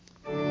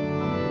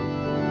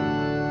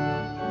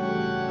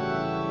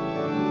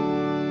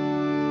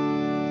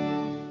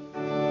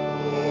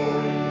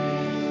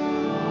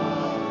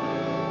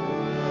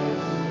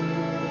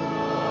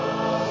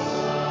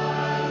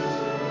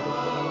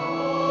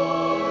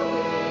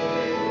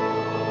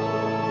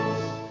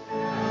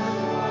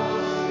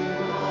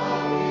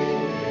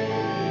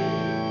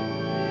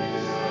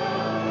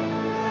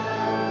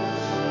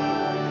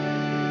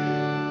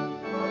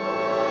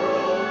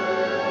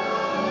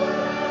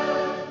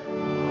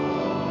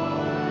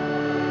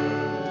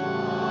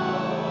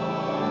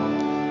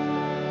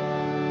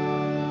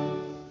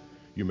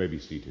You may be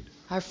seated.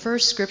 Our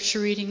first scripture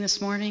reading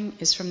this morning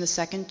is from the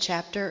second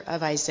chapter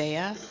of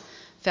Isaiah,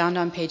 found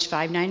on page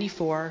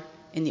 594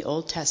 in the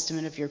Old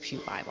Testament of your Pew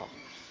Bible.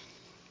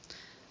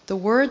 The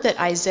word that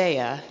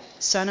Isaiah,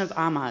 son of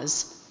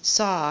Amoz,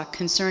 saw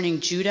concerning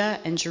Judah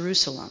and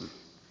Jerusalem.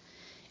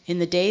 In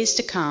the days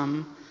to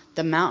come,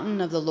 the mountain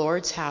of the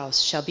Lord's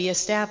house shall be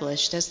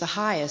established as the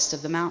highest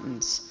of the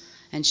mountains,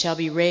 and shall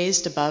be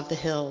raised above the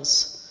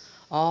hills.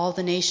 All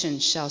the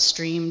nations shall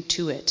stream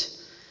to it.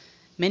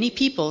 Many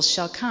peoples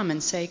shall come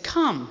and say,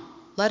 "Come,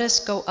 let us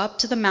go up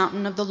to the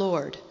mountain of the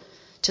Lord,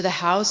 to the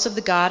house of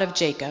the God of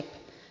Jacob,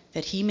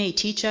 that he may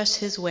teach us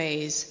his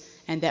ways,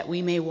 and that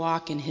we may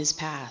walk in his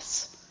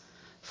paths.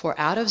 For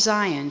out of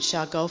Zion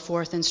shall go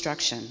forth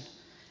instruction,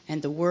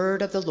 and the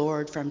word of the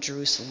Lord from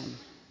Jerusalem.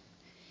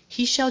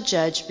 He shall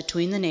judge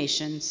between the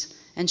nations,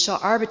 and shall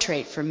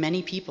arbitrate for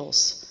many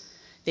peoples.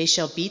 They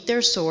shall beat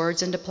their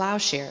swords into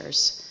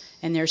plowshares,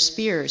 and their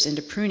spears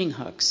into pruning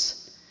hooks.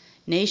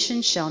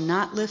 Nation shall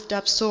not lift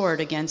up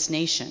sword against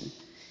nation,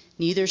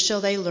 neither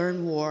shall they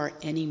learn war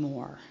any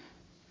more.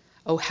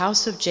 O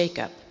house of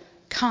Jacob,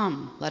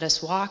 come, let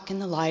us walk in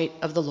the light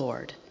of the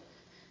Lord."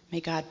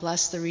 May God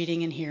bless the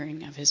reading and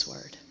hearing of his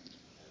word.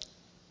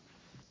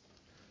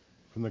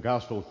 From the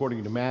Gospel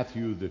according to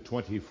Matthew, the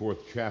 24th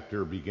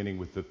chapter, beginning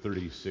with the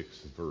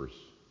 36th verse.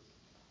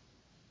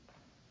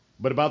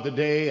 "But about the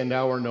day and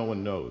hour no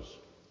one knows,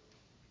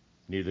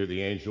 neither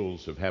the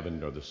angels of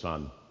heaven nor the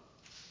Son,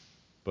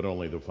 but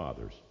only the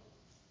Father's.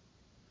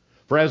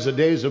 For as the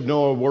days of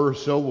Noah were,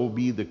 so will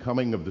be the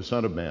coming of the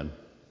Son of Man.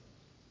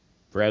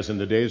 For as in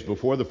the days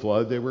before the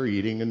flood, they were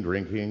eating and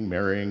drinking,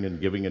 marrying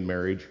and giving in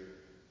marriage,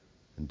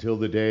 until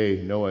the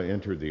day Noah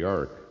entered the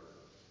ark.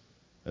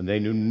 And they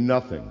knew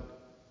nothing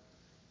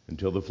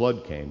until the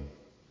flood came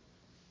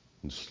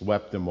and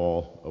swept them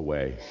all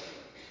away.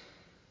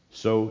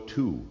 So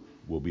too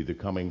will be the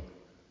coming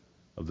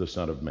of the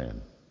Son of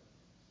Man.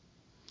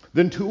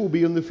 Then two will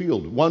be in the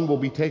field. One will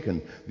be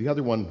taken, the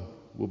other one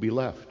will be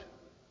left.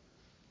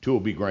 Two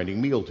will be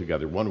grinding meal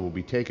together. One will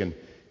be taken,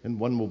 and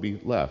one will be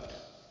left.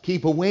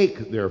 Keep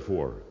awake,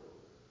 therefore,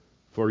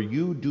 for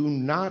you do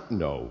not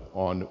know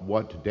on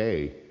what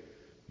day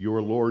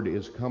your Lord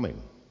is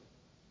coming.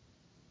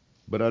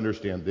 But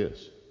understand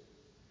this.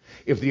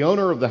 If the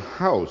owner of the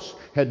house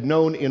had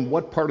known in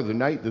what part of the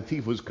night the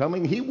thief was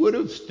coming, he would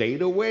have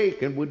stayed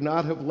awake and would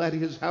not have let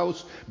his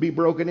house be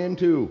broken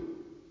into.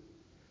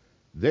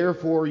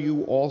 Therefore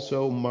you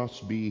also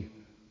must be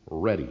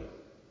ready.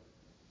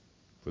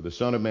 For the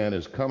Son of Man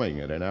is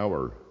coming at an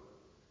hour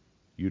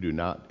you do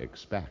not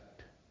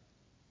expect."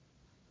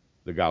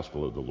 The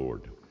Gospel of the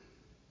Lord.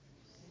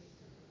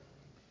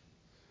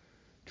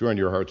 Join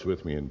your hearts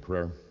with me in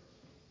prayer.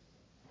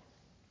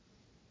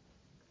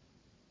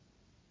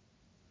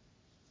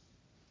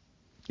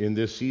 In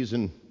this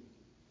season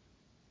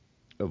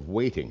of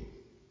waiting,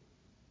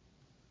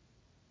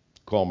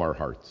 calm our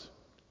hearts.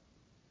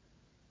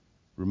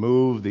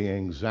 Remove the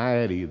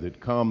anxiety that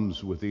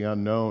comes with the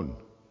unknown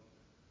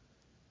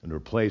and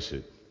replace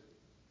it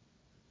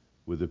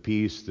with a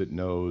peace that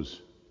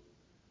knows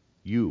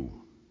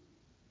you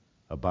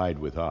abide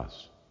with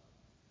us,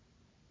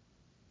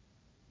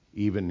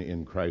 even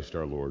in Christ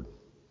our Lord.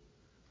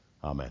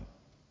 Amen.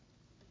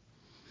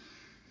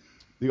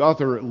 The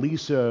author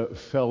Lisa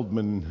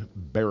Feldman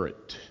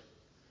Barrett.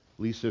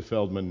 Lisa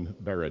Feldman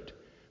Barrett.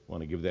 I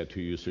want to give that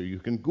to you so you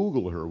can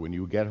Google her when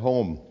you get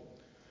home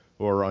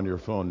or on your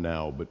phone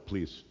now, but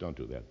please don't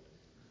do that.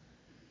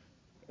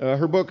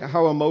 Her book,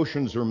 How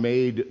Emotions Are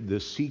Made, The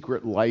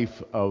Secret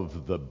Life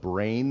of the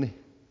Brain.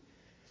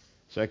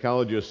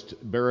 Psychologist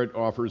Barrett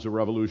offers a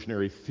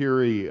revolutionary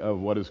theory of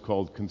what is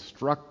called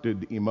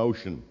constructed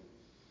emotion.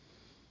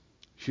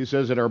 She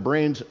says that our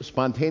brains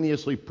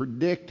spontaneously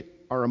predict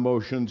our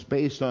emotions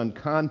based on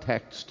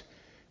context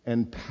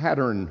and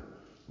pattern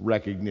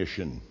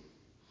recognition.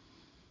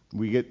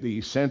 We get the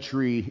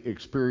sensory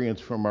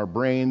experience from our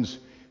brains,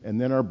 and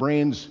then our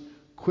brains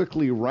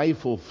quickly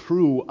rifle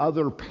through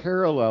other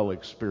parallel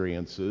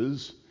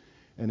experiences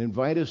and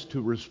invite us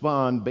to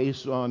respond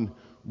based on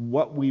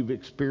what we've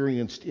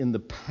experienced in the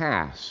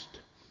past.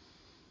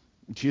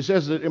 She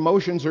says that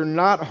emotions are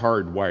not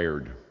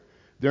hardwired.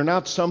 They're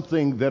not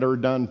something that are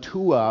done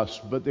to us,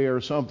 but they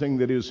are something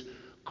that is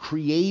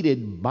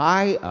created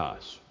by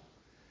us.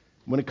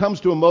 When it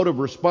comes to emotive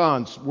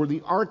response, we're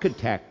the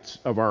architects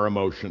of our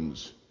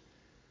emotions,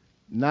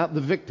 not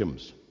the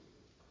victims.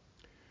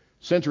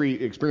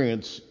 Sensory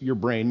experience, your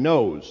brain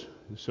knows.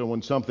 So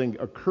when something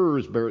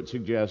occurs, Barrett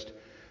suggests,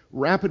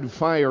 rapid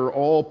fire,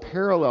 all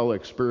parallel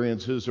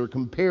experiences are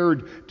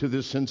compared to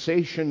the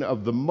sensation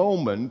of the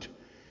moment,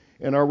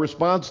 and our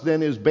response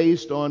then is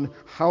based on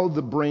how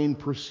the brain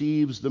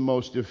perceives the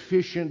most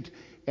efficient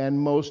and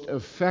most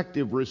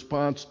effective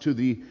response to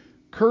the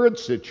current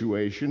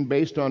situation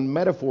based on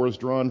metaphors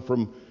drawn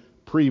from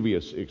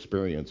previous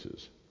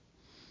experiences.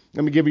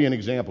 Let me give you an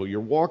example.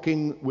 You're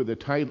walking with a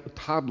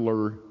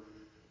toddler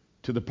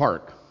to the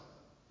park,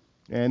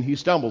 and he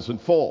stumbles and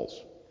falls.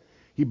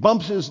 He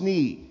bumps his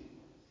knee,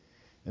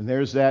 and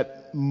there's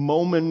that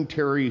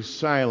momentary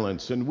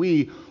silence, and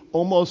we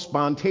almost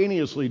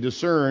spontaneously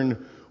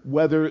discern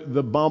whether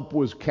the bump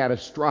was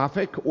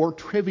catastrophic or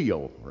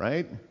trivial,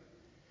 right?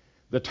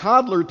 The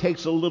toddler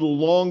takes a little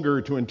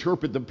longer to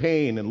interpret the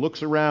pain and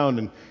looks around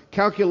and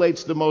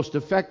calculates the most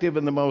effective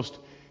and the most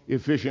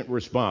efficient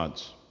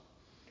response.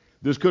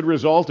 This could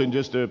result in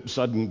just a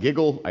sudden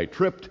giggle, I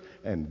tripped,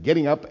 and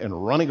getting up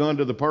and running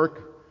onto the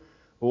park.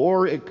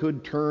 Or it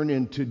could turn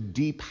into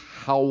deep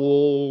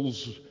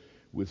howls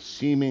with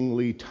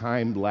seemingly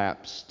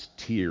time-lapsed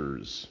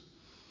tears.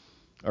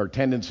 Our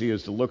tendency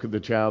is to look at the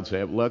child and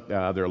say, look,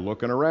 they're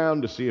looking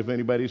around to see if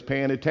anybody's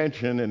paying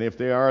attention, and if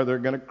they are, they're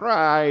going to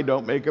cry.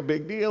 Don't make a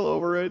big deal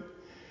over it.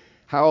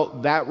 How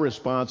that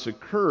response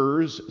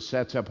occurs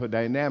sets up a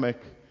dynamic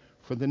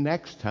for the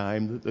next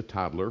time that the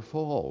toddler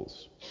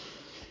falls.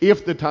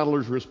 If the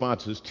toddler's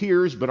response is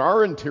tears, but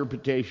our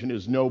interpretation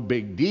is no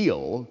big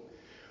deal,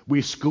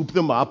 we scoop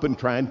them up and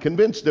try and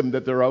convince them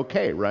that they're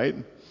okay, right?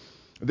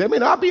 They may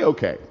not be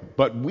okay,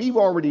 but we've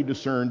already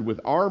discerned with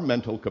our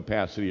mental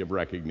capacity of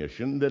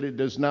recognition that it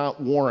does not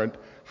warrant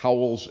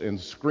howls and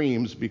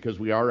screams because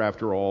we are,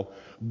 after all,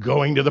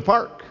 going to the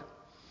park.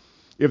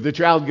 If the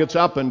child gets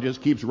up and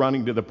just keeps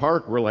running to the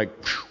park, we're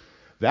like, phew,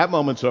 that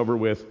moment's over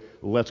with,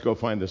 let's go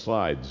find the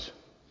slides.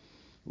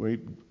 We,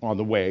 on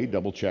the way,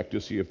 double check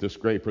to see if the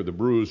scrape or the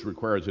bruise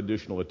requires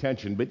additional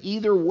attention, but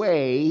either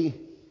way,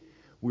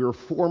 we're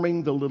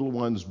forming the little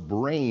one's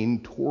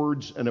brain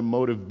towards an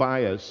emotive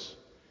bias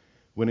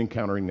when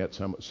encountering that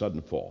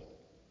sudden fall.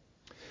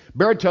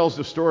 Barrett tells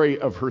the story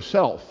of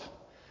herself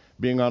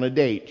being on a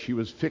date. She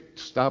was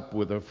fixed up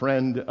with a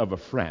friend of a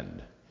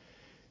friend.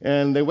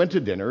 And they went to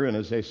dinner, and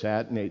as they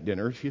sat and ate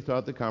dinner, she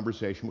thought the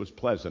conversation was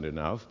pleasant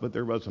enough, but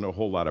there wasn't a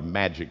whole lot of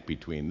magic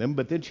between them.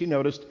 But then she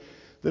noticed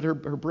that her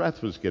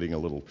breath was getting a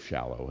little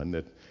shallow, and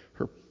that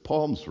her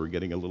palms were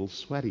getting a little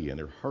sweaty, and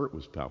her heart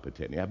was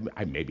palpitating.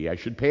 Maybe I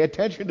should pay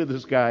attention to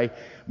this guy.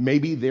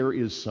 Maybe there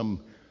is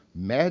some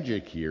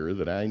magic here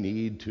that I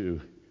need to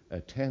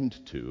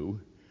attend to.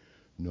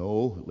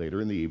 No,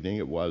 later in the evening,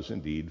 it was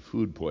indeed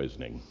food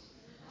poisoning.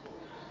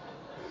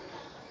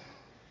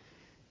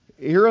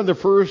 Here on the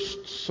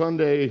first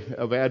Sunday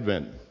of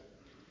Advent,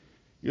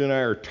 you and I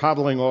are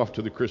toddling off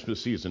to the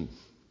Christmas season.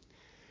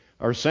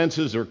 Our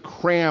senses are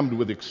crammed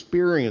with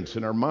experience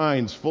and our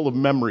minds full of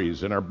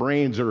memories, and our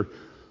brains are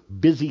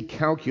busy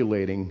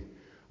calculating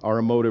our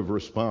emotive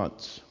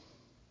response.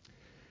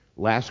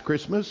 Last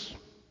Christmas,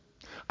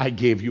 I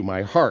gave you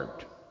my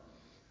heart.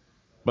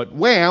 But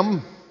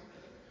wham,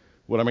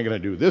 what am I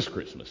going to do this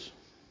Christmas?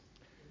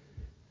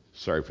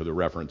 Sorry for the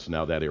reference.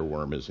 Now that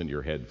earworm is in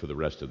your head for the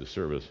rest of the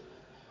service.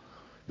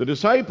 The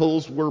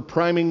disciples were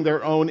priming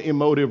their own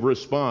emotive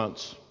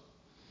response,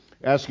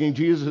 asking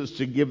Jesus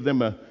to give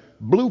them a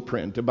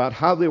blueprint about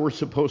how they were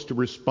supposed to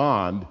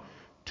respond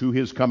to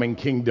his coming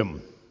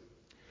kingdom.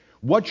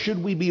 What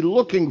should we be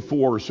looking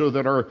for so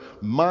that our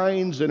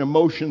minds and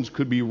emotions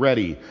could be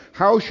ready?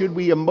 How should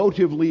we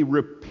emotively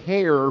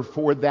prepare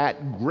for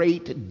that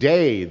great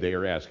day, they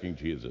are asking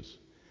Jesus.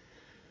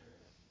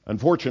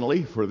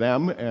 Unfortunately for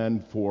them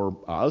and for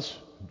us,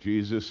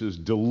 Jesus is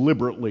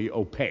deliberately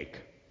opaque.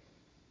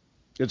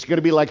 It's going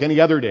to be like any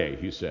other day,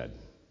 he said.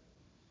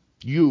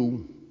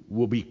 You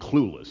will be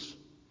clueless.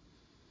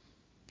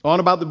 On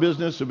about the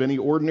business of any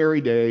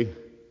ordinary day.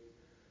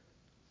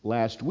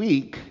 Last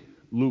week,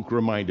 Luke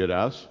reminded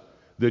us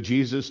that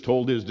Jesus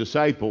told his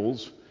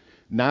disciples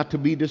not to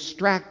be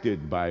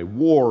distracted by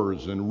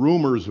wars and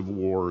rumors of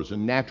wars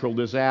and natural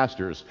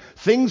disasters.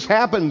 Things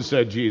happen,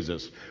 said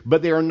Jesus,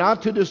 but they are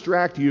not to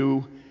distract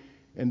you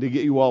and to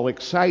get you all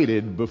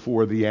excited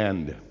before the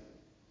end.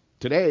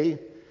 Today,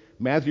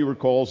 Matthew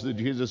recalls that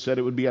Jesus said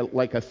it would be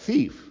like a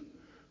thief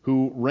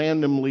who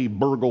randomly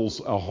burgles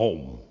a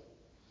home.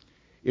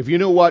 If you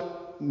knew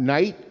what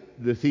night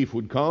the thief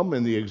would come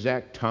and the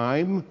exact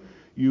time,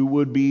 you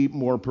would be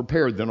more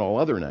prepared than all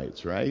other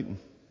nights, right?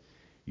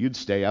 You'd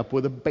stay up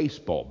with a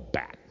baseball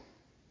bat.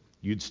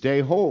 You'd stay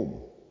home.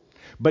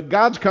 But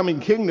God's coming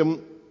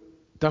kingdom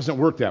doesn't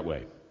work that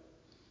way.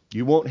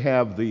 You won't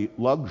have the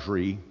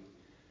luxury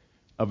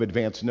of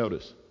advance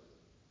notice.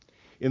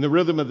 In the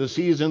rhythm of the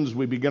seasons,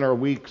 we begin our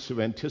weeks of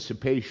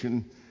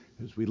anticipation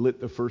as we lit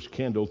the first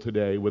candle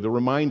today with a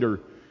reminder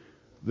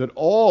that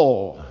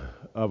all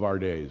of our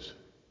days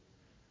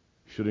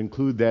should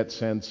include that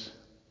sense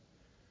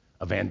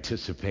of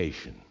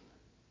anticipation.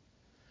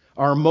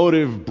 Our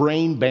emotive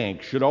brain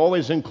bank should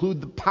always include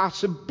the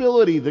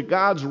possibility that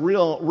God's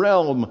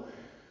realm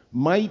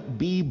might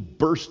be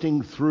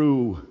bursting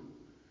through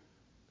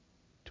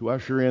to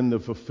usher in the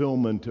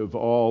fulfillment of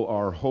all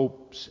our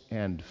hopes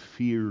and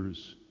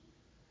fears.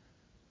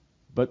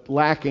 But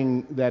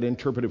lacking that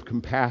interpretive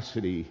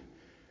capacity,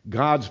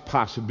 God's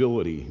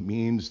possibility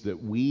means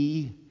that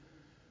we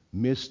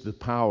miss the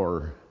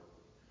power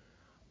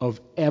of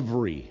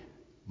every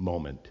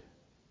moment.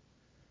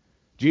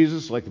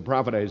 Jesus, like the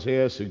prophet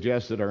Isaiah,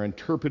 suggests that our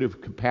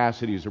interpretive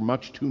capacities are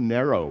much too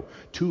narrow,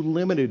 too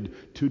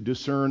limited to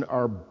discern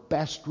our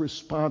best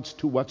response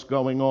to what's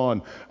going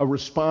on, a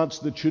response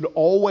that should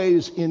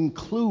always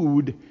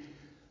include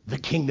the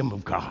kingdom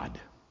of God.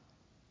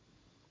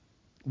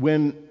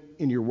 When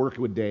in your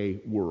workaday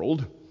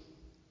world,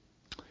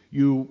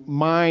 you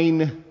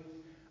mine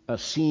a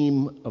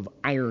seam of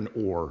iron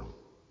ore.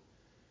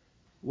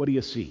 What do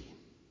you see?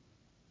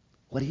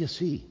 What do you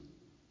see?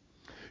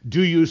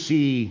 Do you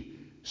see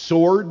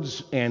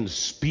swords and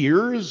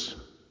spears?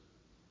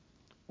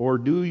 Or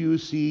do you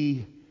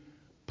see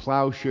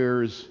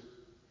plowshares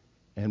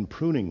and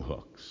pruning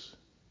hooks?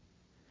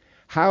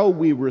 How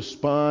we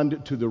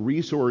respond to the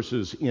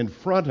resources in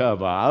front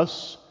of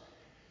us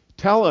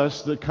tell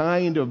us the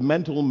kind of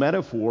mental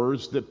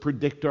metaphors that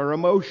predict our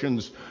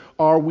emotions.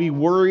 Are we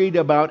worried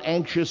about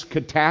anxious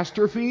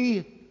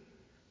catastrophe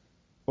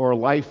or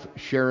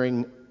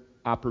life-sharing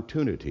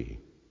opportunity?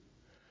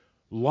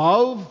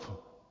 Love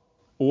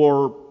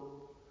or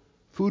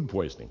food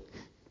poisoning?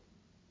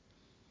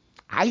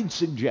 I'd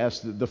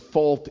suggest that the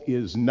fault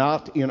is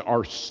not in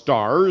our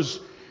stars,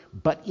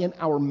 but in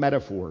our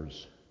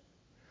metaphors.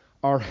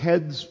 Our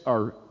heads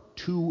are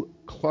too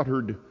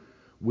cluttered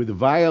with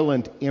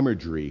violent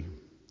imagery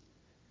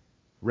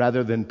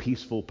rather than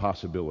peaceful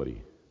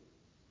possibility.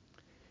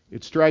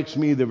 It strikes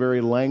me the very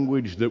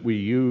language that we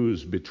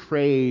use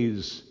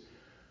betrays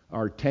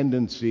our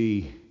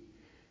tendency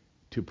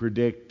to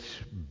predict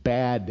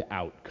bad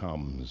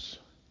outcomes.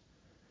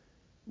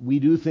 We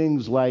do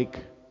things like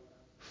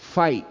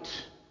fight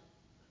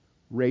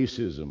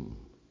racism,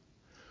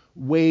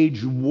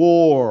 wage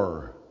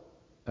war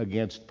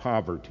against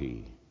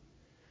poverty.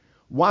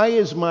 Why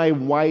is my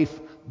wife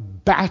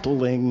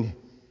battling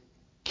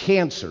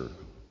cancer?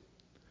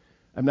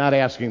 I'm not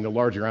asking the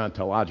larger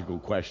ontological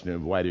question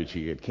of why did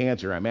she get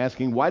cancer. I'm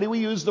asking, why do we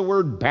use the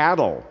word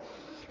battle?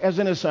 As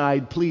an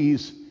aside,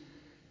 please,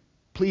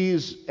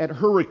 at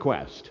her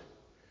request,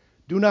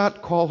 do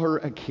not call her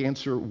a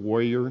cancer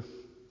warrior.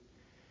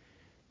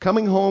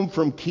 Coming home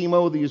from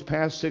chemo these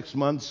past 6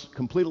 months,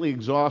 completely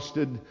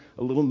exhausted,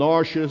 a little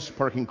nauseous,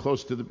 parking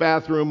close to the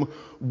bathroom,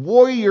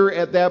 warrior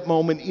at that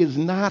moment is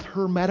not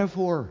her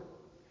metaphor.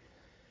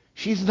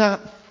 She's not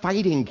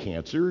fighting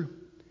cancer.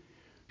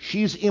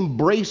 She's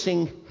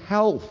embracing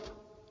health.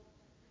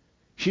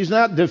 She's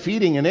not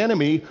defeating an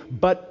enemy,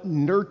 but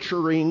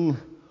nurturing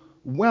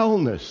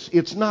wellness.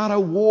 It's not a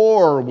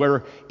war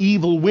where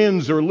evil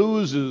wins or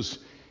loses.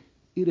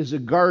 It is a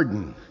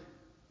garden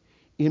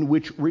in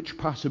which rich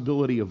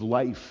possibility of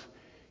life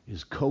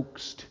is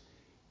coaxed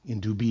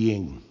into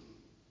being.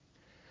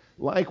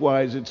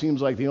 Likewise, it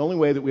seems like the only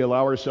way that we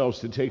allow ourselves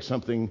to take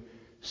something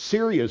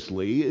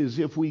seriously is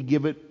if we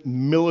give it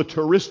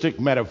militaristic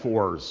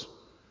metaphors.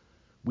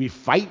 We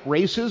fight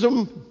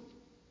racism.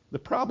 The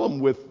problem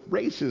with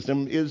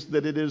racism is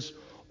that it is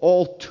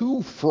all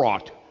too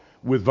fraught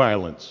with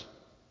violence.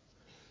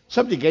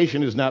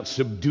 Subjugation is not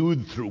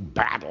subdued through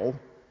battle.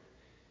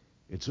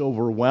 It's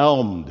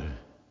overwhelmed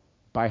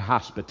by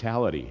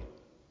hospitality,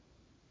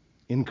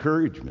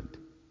 encouragement,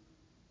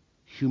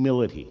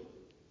 humility.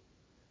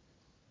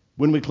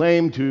 When we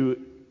claim to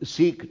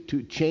seek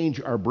to change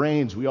our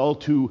brains, we all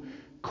too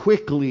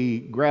quickly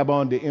grab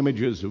onto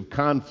images of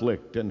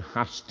conflict and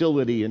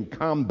hostility and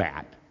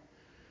combat.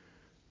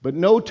 But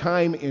no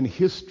time in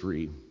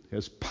history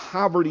has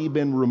poverty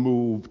been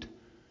removed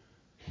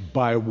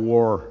by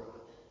war.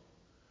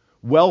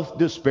 Wealth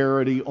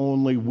disparity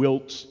only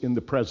wilts in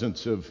the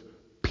presence of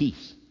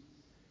peace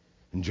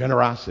and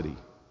generosity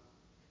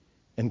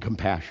and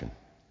compassion.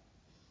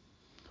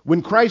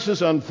 When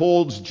crisis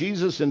unfolds,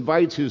 Jesus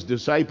invites his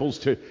disciples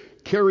to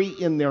carry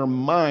in their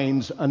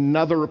minds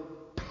another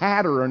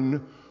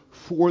pattern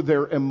for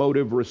their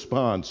emotive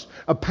response,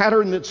 a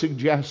pattern that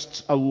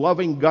suggests a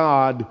loving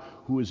God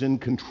who is in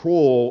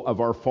control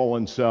of our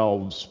fallen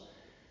selves,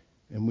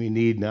 and we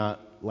need not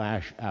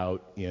lash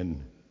out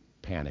in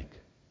panic.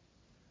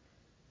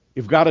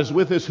 If God is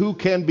with us, who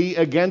can be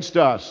against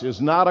us?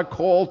 Is not a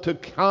call to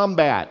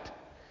combat.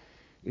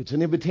 It's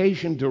an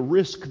invitation to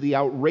risk the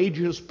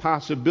outrageous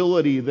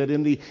possibility that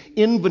in the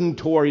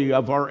inventory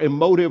of our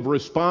emotive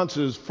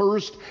responses,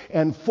 first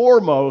and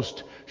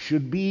foremost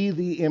should be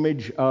the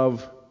image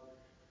of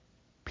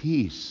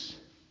peace.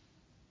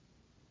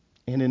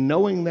 And in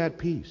knowing that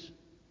peace,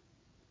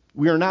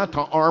 we are not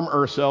to arm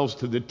ourselves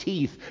to the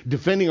teeth,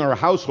 defending our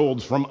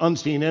households from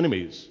unseen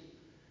enemies.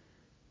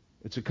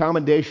 It's a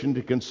commendation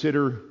to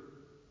consider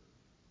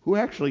who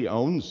actually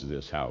owns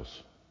this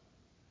house.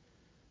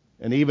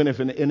 And even if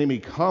an enemy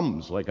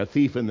comes like a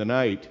thief in the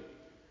night,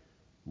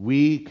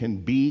 we can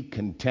be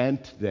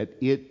content that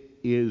it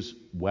is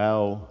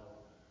well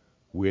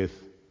with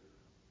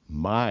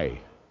my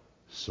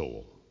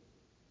soul.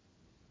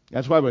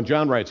 That's why when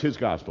John writes his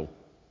gospel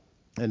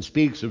and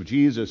speaks of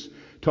Jesus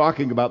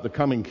talking about the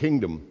coming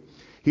kingdom,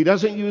 he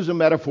doesn't use a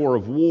metaphor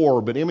of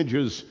war, but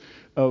images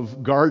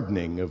of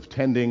gardening, of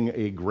tending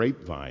a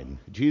grapevine.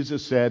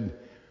 Jesus said,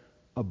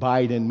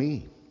 "Abide in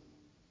me,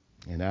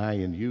 and I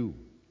in you.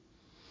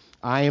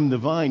 I am the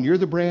vine, you're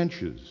the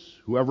branches.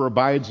 Whoever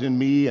abides in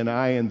me and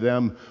I in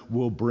them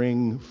will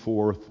bring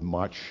forth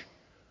much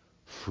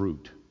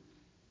fruit."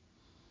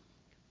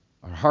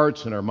 Our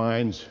hearts and our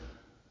minds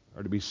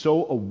are to be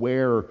so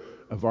aware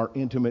of our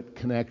intimate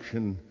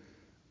connection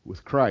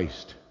with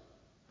Christ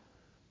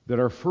that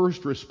our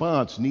first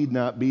response need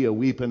not be a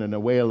weeping and a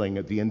wailing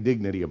at the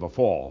indignity of a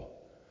fall,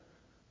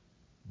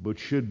 but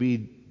should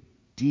be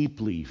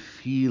deeply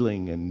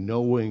feeling and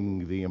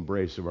knowing the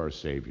embrace of our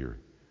Savior,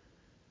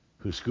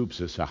 who scoops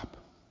us up,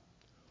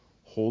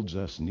 holds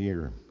us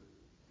near,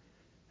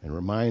 and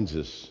reminds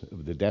us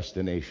of the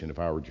destination of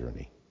our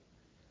journey.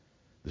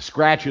 The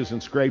scratches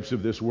and scrapes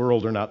of this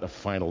world are not the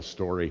final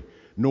story,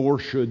 nor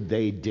should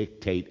they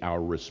dictate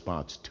our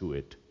response to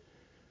it.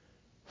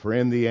 For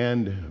in the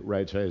end,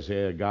 writes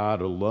Isaiah,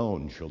 God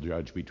alone shall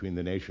judge between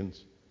the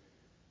nations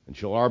and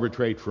shall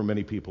arbitrate for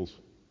many peoples.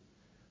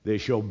 They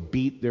shall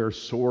beat their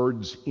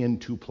swords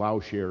into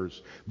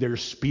plowshares, their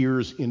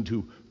spears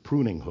into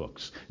pruning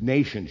hooks.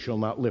 Nation shall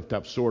not lift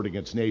up sword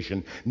against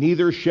nation,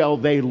 neither shall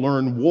they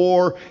learn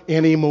war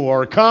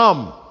anymore.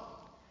 Come,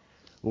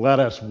 let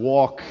us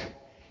walk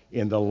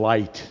in the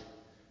light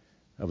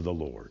of the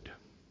Lord.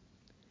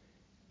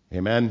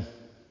 Amen.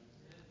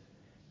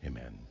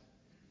 Amen.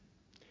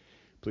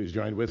 Please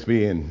join with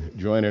me and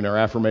join in our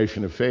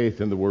affirmation of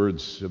faith in the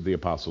words of the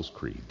Apostles'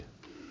 Creed.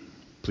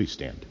 Please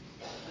stand.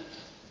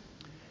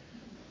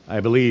 I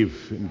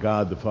believe in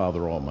God the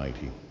Father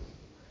Almighty,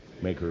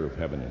 maker of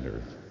heaven and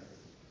earth,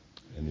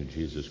 and in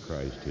Jesus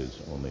Christ, his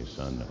only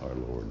Son, our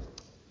Lord,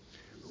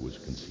 who was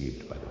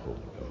conceived by the Holy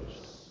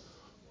Ghost,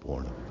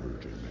 born of the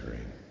Virgin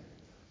Mary,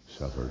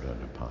 suffered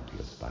under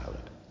Pontius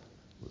Pilate,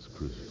 was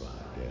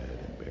crucified,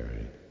 dead, and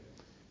buried.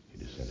 He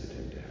descended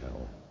into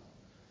hell.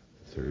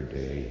 The third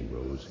day he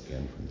rose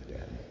again from the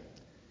dead.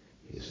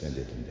 He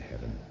ascended into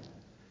heaven,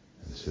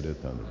 and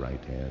sitteth on the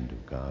right hand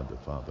of God the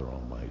Father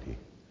Almighty.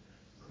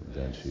 From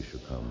thence he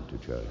shall come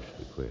to judge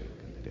the quick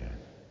and the dead.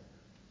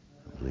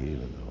 I believe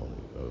in the Holy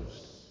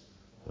Ghost,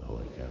 the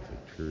Holy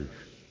Catholic Church,